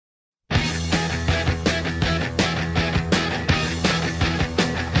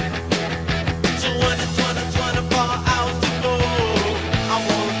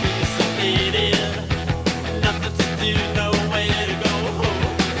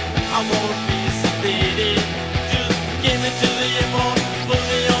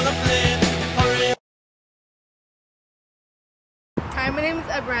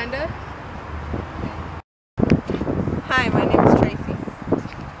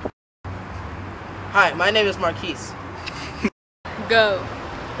Hi, my name is Marquise. Go.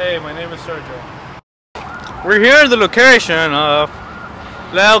 Hey, my name is Sergio. We're here at the location of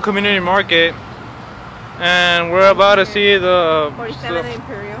Laos Community Market, and we're about to see the 47th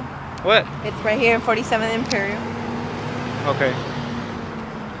Imperial. What? It's right here in 47th Imperial. Okay.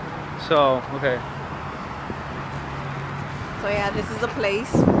 So, okay. So yeah, this is the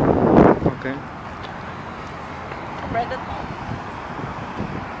place. Okay. Right at the top.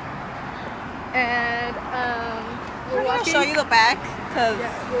 And We're gonna show you the back because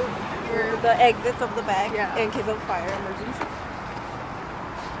we're the exits of the back in case of fire emergency.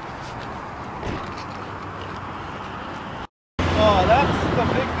 Oh, that's the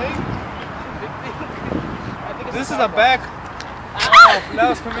big thing. This is the back of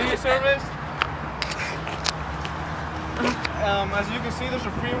Laos Community Service. As you can see, there's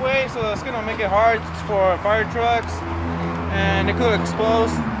a freeway, so that's gonna make it hard for fire trucks, and it could explode.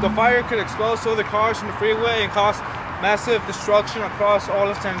 The fire could explode so the cars from the freeway and cause massive destruction across all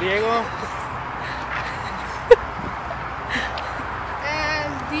of San Diego. And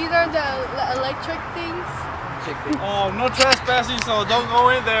these are the electric things. Oh, no trespassing, so don't go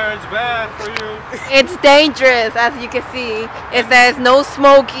in there. It's bad for you. It's dangerous, as you can see. It says no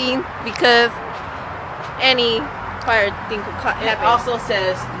smoking because any fire thing could happen. It also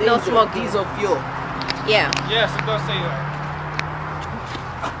says no smoking. Diesel fuel. Yeah. Yes, it does say that.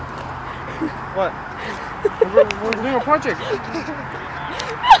 What? We're doing a project.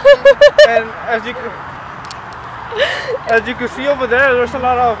 And as you can see over there, there's a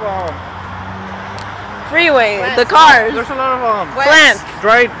lot of Freeway, Plants. the cars, there's a lot of plants.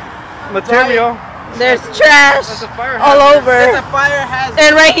 dried material. There's trash That's a fire all hazard. over. It's a fire hazard.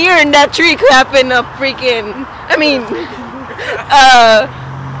 And right here in that tree could happen a freaking,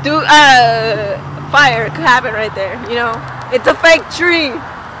 fire could happen right there, you know? It's a fake tree.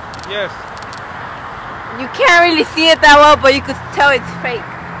 Yes. You can't really see it that well, but you could tell it's fake.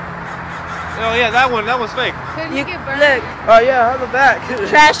 Oh yeah, that was fake. Could You you get burned? look, Oh yeah, on the back.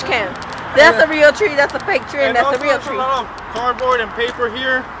 trash can. That's a real tree, that's a fake tree, and that's a real there's tree. a lot of cardboard and paper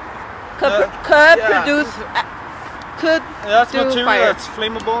here. Could yeah. produce, could That's do material fire. that's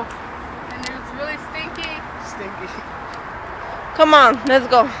flammable. And it's really stinky. Stinky. Come on, let's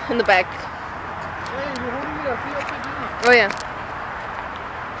go in the back. Hey, you're holding me upside down. Oh yeah.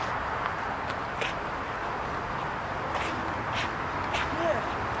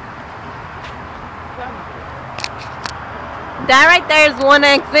 That right there is one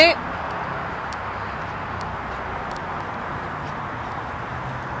exit.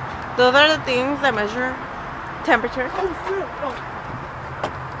 Those are the things that measure temperature.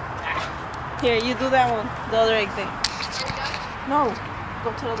 Here, you do that one. The other exit. No,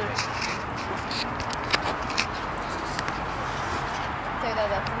 go to the other exit. Say that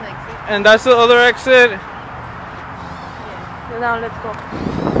that's an exit. And that's the other exit. So now let's go.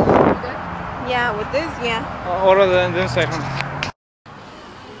 Good? Yeah, with this, yeah. Other than this side, huh?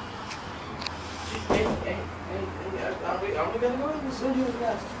 Are we gonna go? We'll send you the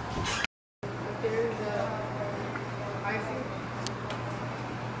gas.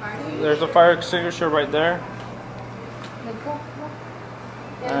 There's a fire extinguisher right there.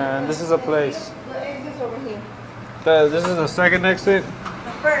 And this is a place. The exit's over here. This is the second exit.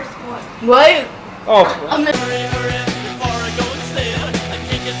 The first one. What? Oh.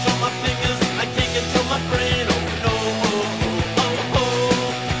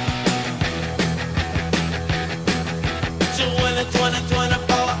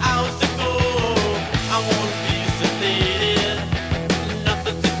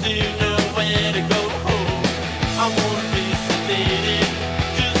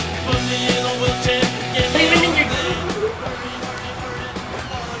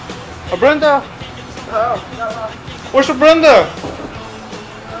 Brenda! Where's your Brenda?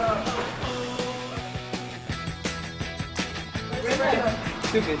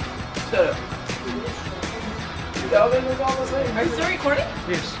 Stupid. Shut up. Are you still recording?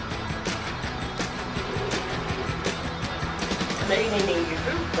 Yes. Maybe they named your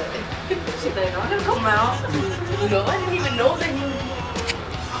group, but she's like, I'm gonna come out. No, I didn't even know that he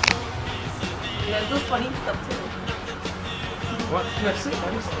yeah, do funny stuff too. What? That's it.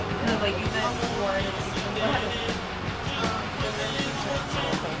 What is that? No, like you said, what happened?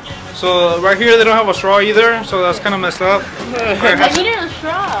 So right here they don't have a straw either, so that's kind of messed up. I needed a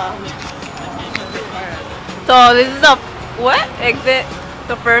straw. So this is the what exit?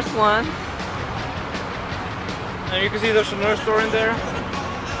 The first one. And you can see there's another store in there.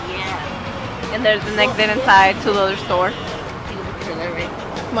 Yeah. And there's an exit inside to the other store.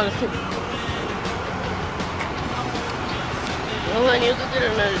 Come on, let's do it. Oh, I need to get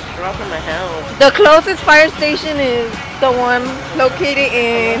another drop in my house. The closest fire station is the one located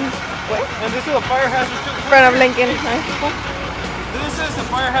in And this is a fire hazard too. front of Lincoln High School. This is a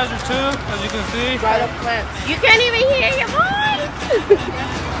fire hazard too, as you can see. Right up plants. You can't even hear your voice.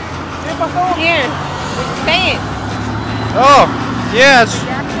 Here, say it. Oh, yeah, it's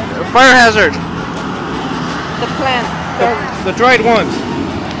a fire hazard. The plant. The dried ones.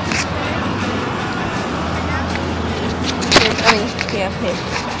 I mean, yeah, here.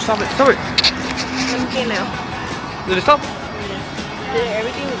 Stop it, stop it. Okay now. Did it stop?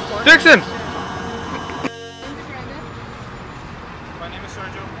 Everything is gone. Dixon! My name is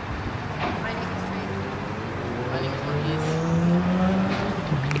Sergio. My name is Tracy. My name is Marquise.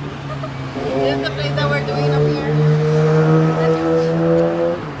 This is the place that we're doing up here.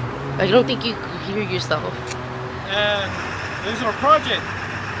 I don't think you could hear yourself. And this is our project.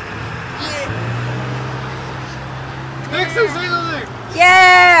 Dixon, say something!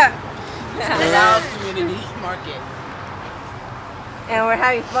 Yeah! The Laos Community Market. And we're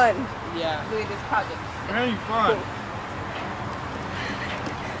having fun Yeah. doing this project. We're having fun.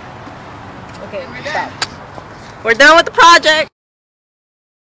 Okay, stop. We're done with the project.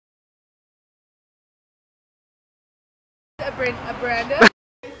 A Brenda.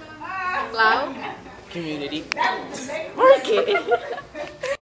 Lao. Community. Okay.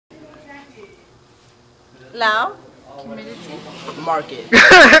 Lao? Community. Market.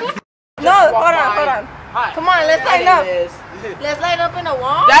 No, hold on. Hi. Come on, let's line up. Let's line up in a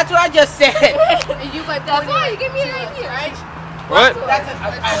wall. That's what I just said. And you like that's why you give me an idea, right? What? That's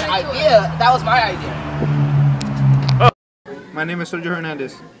an idea. That was my idea. My name is Sergio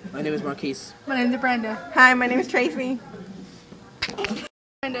Hernandez. My name is Marquise. My name is Brenda. Hi, my name is Tracy.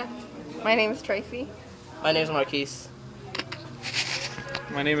 Brenda. My name is Tracy. My name is Marquise.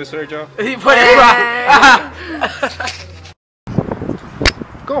 My name is Sergio. He put it wrong.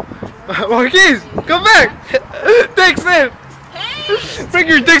 Go! Marquise, come back! Dixon! Bring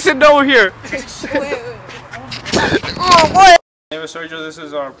your Dixon over here! Oh, boy! My name is Sergio, this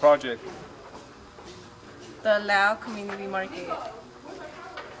is our project. The Lao Community Market.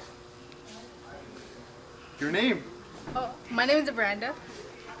 Your name? Oh, my name is Brenda.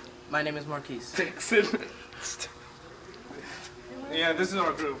 My name is Marquise. Dixon. Yeah, this is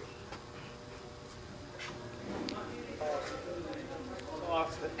our group.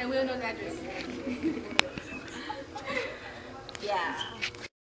 And we don't know the address. Yeah.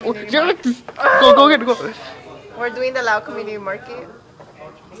 Go get it, go. We're doing the Lao Community Market.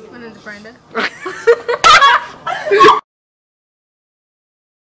 My name is Brenda.